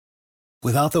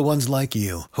Without the ones like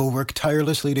you, who work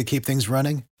tirelessly to keep things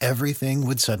running, everything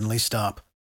would suddenly stop.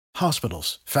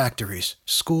 Hospitals, factories,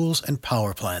 schools, and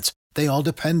power plants, they all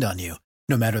depend on you.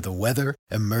 No matter the weather,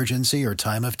 emergency, or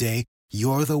time of day,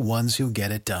 you're the ones who get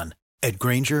it done. At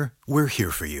Grainger, we're here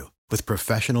for you with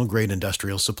professional-grade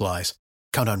industrial supplies.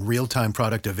 Count on real-time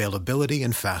product availability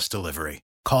and fast delivery.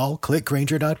 Call,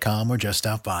 clickgrainger.com, or just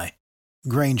stop by.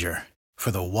 Grainger, for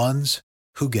the ones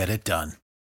who get it done.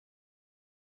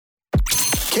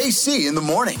 KC in the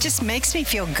morning. Just makes me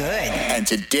feel good. And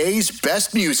today's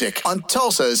best music on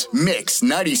Tulsa's Mix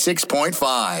 96.5.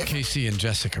 KC and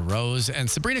Jessica Rose and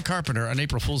Sabring Carpenter on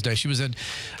April Fool's Day. She was in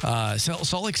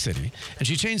Salt Lake City, and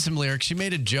she changed some lyrics. She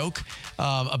made a joke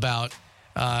about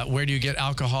where do you get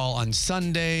alcohol on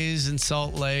Sundays in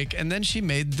Salt Lake, and then she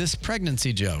made this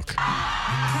pregnancy joke.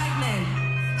 Pregnant.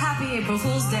 Happy April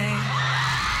Fool's Day.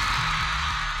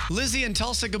 Lizzie in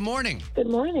Tulsa, good morning. Good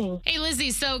morning. Hey,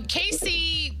 Lizzie. So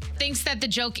Casey thinks that the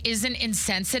joke isn't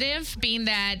insensitive, being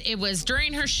that it was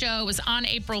during her show, it was on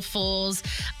April Fool's.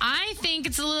 I think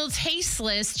it's a little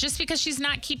tasteless just because she's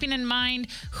not keeping in mind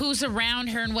who's around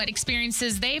her and what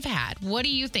experiences they've had. What do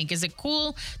you think? Is it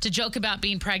cool to joke about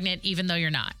being pregnant even though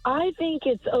you're not? I think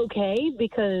it's okay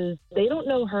because they don't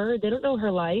know her. They don't know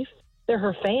her life. They're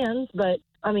her fans, but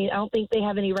I don't think they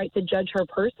have any right to judge her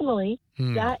personally.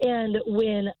 That, and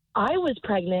when I was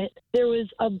pregnant, there was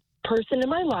a person in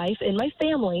my life, in my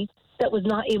family, that was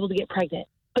not able to get pregnant.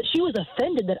 But she was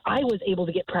offended that I was able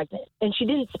to get pregnant. And she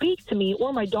didn't speak to me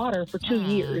or my daughter for 2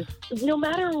 years. No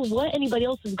matter what anybody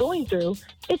else is going through,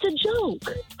 it's a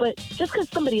joke. But just because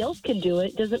somebody else can do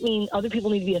it doesn't mean other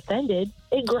people need to be offended.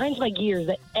 It grinds my gears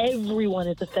that everyone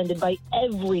is offended by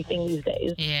everything these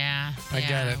days. Yeah. I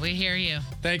get it. We hear you.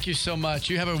 Thank you so much.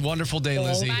 You have a wonderful day,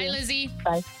 Lizzie. Bye, Lizzie.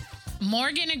 Bye.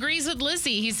 Morgan agrees with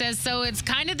Lizzie. He says, so it's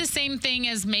kind of the same thing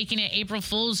as making an April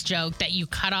Fool's joke that you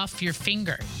cut off your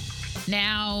finger.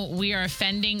 Now we are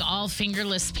offending all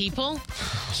fingerless people.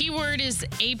 Keyword is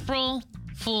April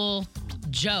Fool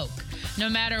joke. No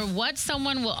matter what,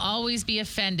 someone will always be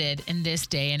offended in this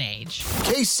day and age.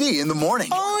 KC in the morning.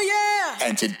 Oh, yeah.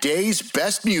 And today's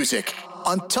best music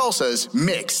on Tulsa's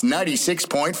Mix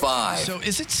 96.5. So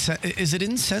is it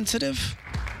insensitive?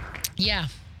 Yeah.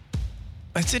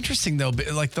 It's interesting, though.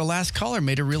 Like the last caller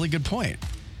made a really good point.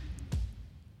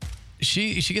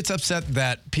 She gets upset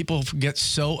that people get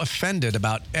so offended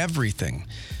about everything.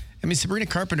 Sabring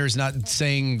Carpenter is not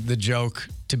saying the joke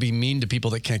to be mean to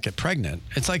people that can't get pregnant.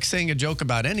 It's like saying a joke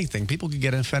about anything. People can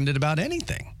get offended about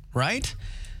anything, right?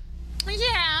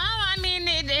 Yeah,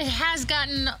 it has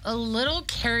gotten a little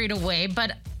carried away,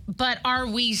 but are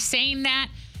we saying that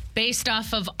based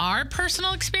off of our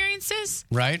personal experiences?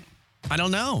 Right. I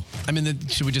don't know.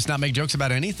 Should we just not make jokes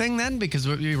about anything then because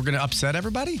we were going to upset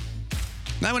everybody?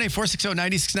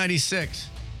 918-460-9696.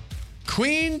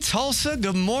 Queen Tulsa,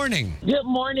 good morning. Good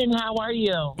morning. How are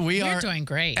you? We're doing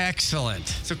great. Excellent.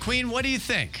 So, Queen, what do you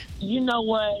think? You know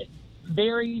what?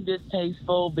 Very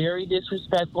distasteful, very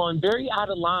disrespectful, and very out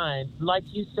of line. Like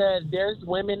you said, there's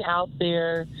women out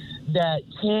there that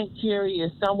can't carry.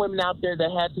 There's some women out there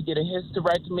that had to get a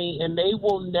hysterectomy, and they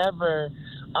will never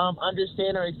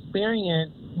understand or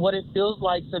experience what it feels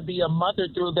like to be a mother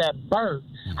through that birth.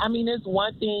 It's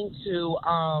one thing to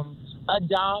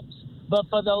adopt, but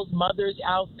for those mothers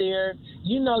out there,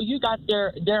 you got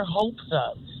their hopes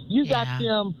up. You got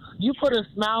them, you put a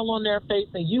smile on their face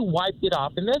and you wiped it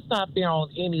off, and that's not fair on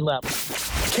any level.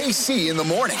 KC in the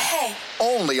morning. Hey.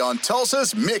 Only on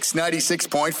Tulsa's Mix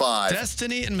 96.5.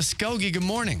 Destiny and Muskogee, good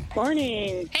morning.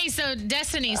 Morning. Hey, so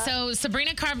Destiny, so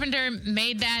Sabring Carpenter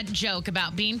made that joke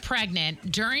about being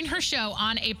pregnant during her show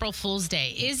on April Fool's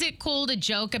Day. Is it cool to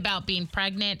joke about being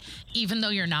pregnant even though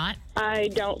you're not? I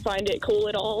don't find it cool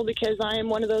at all because I am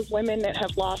one of those women that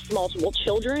have lost multiple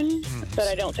children, but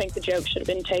I don't think the joke should have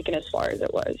been taken as far as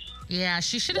it was. Yeah,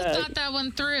 she should have thought that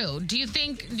one through. Do you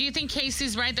think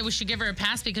Casey's right that we should give her a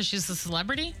pass because she's a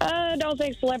celebrity? I don't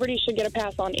think celebrities should get a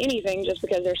pass on anything just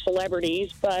because they're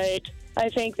celebrities, but I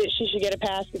think that she should get a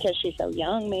pass because she's so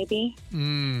young, maybe.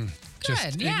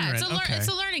 Good. Yeah, it's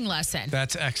a learning lesson.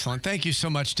 That's excellent. Thank you so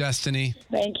much, Destiny.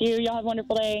 Thank you. Y'all have a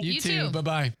wonderful day. You too.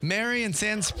 Bye-bye. Mary in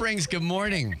Sand Springs, good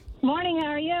morning. Morning. How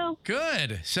are you?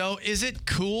 Good. So is it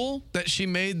cool that she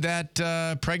made that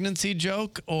pregnancy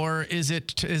joke, or is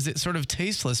it sort of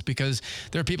tasteless because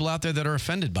there are people out there that are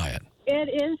offended by it? It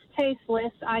is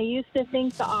tasteless. I used to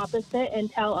think the opposite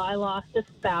until I lost a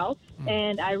spouse,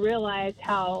 and I realized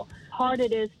how hard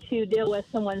it is to deal with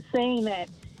someone saying that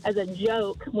as a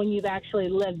joke when you've actually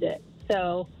lived it.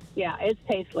 So, yeah, it's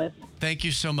tasteless. Thank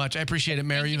you so much. I appreciate it,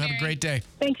 Mary. You have a great day.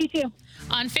 Thank you, too.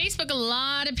 On Facebook, a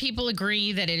lot of people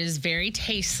agree that it is very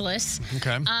tasteless.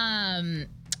 Okay.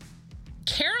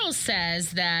 Carol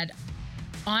says that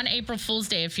on April Fool's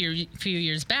Day a few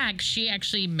years back, she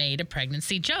actually made a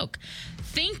pregnancy joke,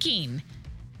 thinking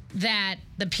that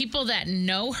the people that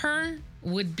know her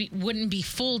wouldn't be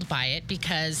fooled by it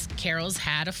because Carol's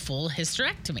had a full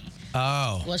hysterectomy.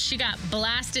 Oh. Well, she got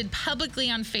blasted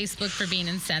publicly on Facebook for being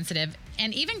insensitive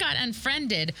and even got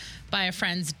unfriended by a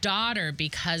friend's daughter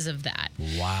because of that.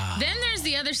 Wow. Then there's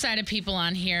the other side of people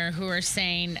on here who are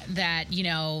saying that,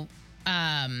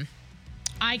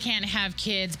 I can't have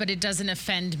kids, but it doesn't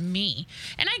offend me.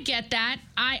 And I get that.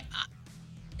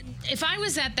 If I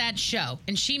was at that show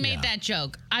and she made that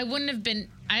joke, I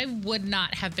would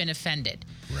not have been offended.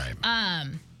 Right.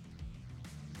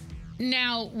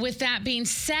 Now, with that being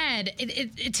said,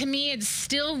 it to me, it's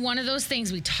still one of those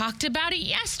things. We talked about it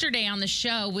yesterday on the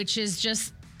show, which is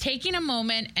just taking a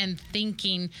moment and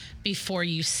thinking before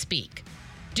you speak.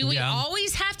 Do we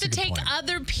always have to take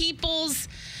other people's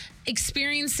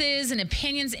experiences and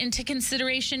opinions into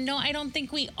consideration? No, I don't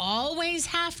think we always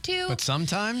have to. But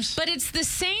sometimes? But it's the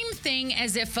same thing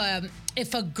as if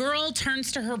a girl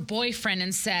turns to her boyfriend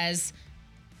and says,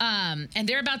 and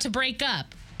they're about to break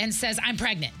up and says, I'm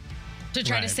pregnant, to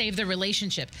try to save the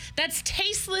relationship. That's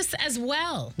tasteless as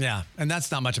well. Yeah, and that's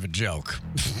not much of a joke.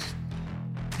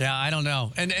 Yeah, I don't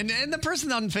know. And the person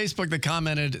on Facebook that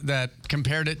commented that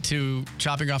compared it to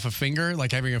chopping off a finger,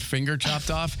 like having a finger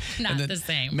chopped off. Not and then the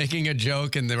same. Making a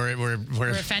joke and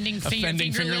we're offending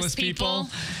fingerless people.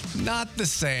 Not the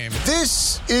same.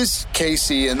 This is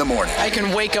Casey in the Morning. I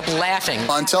can wake up laughing.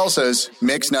 On Tulsa's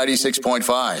Mix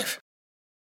 96.5.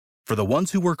 For the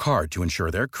ones who work hard to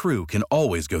ensure their crew can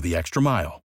always go the extra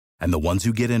mile, and the ones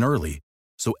who get in early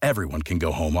so everyone can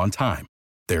go home on time,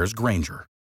 there's Grainger,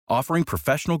 offering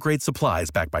professional-grade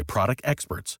supplies backed by product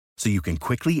experts so you can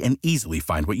quickly and easily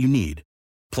find what you need.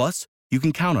 Plus, you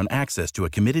can count on access to a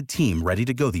committed team ready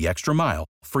to go the extra mile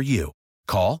for you.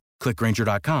 Call, click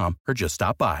Grainger.com, or just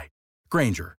stop by.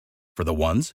 Grainger, for the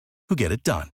ones who get it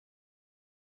done.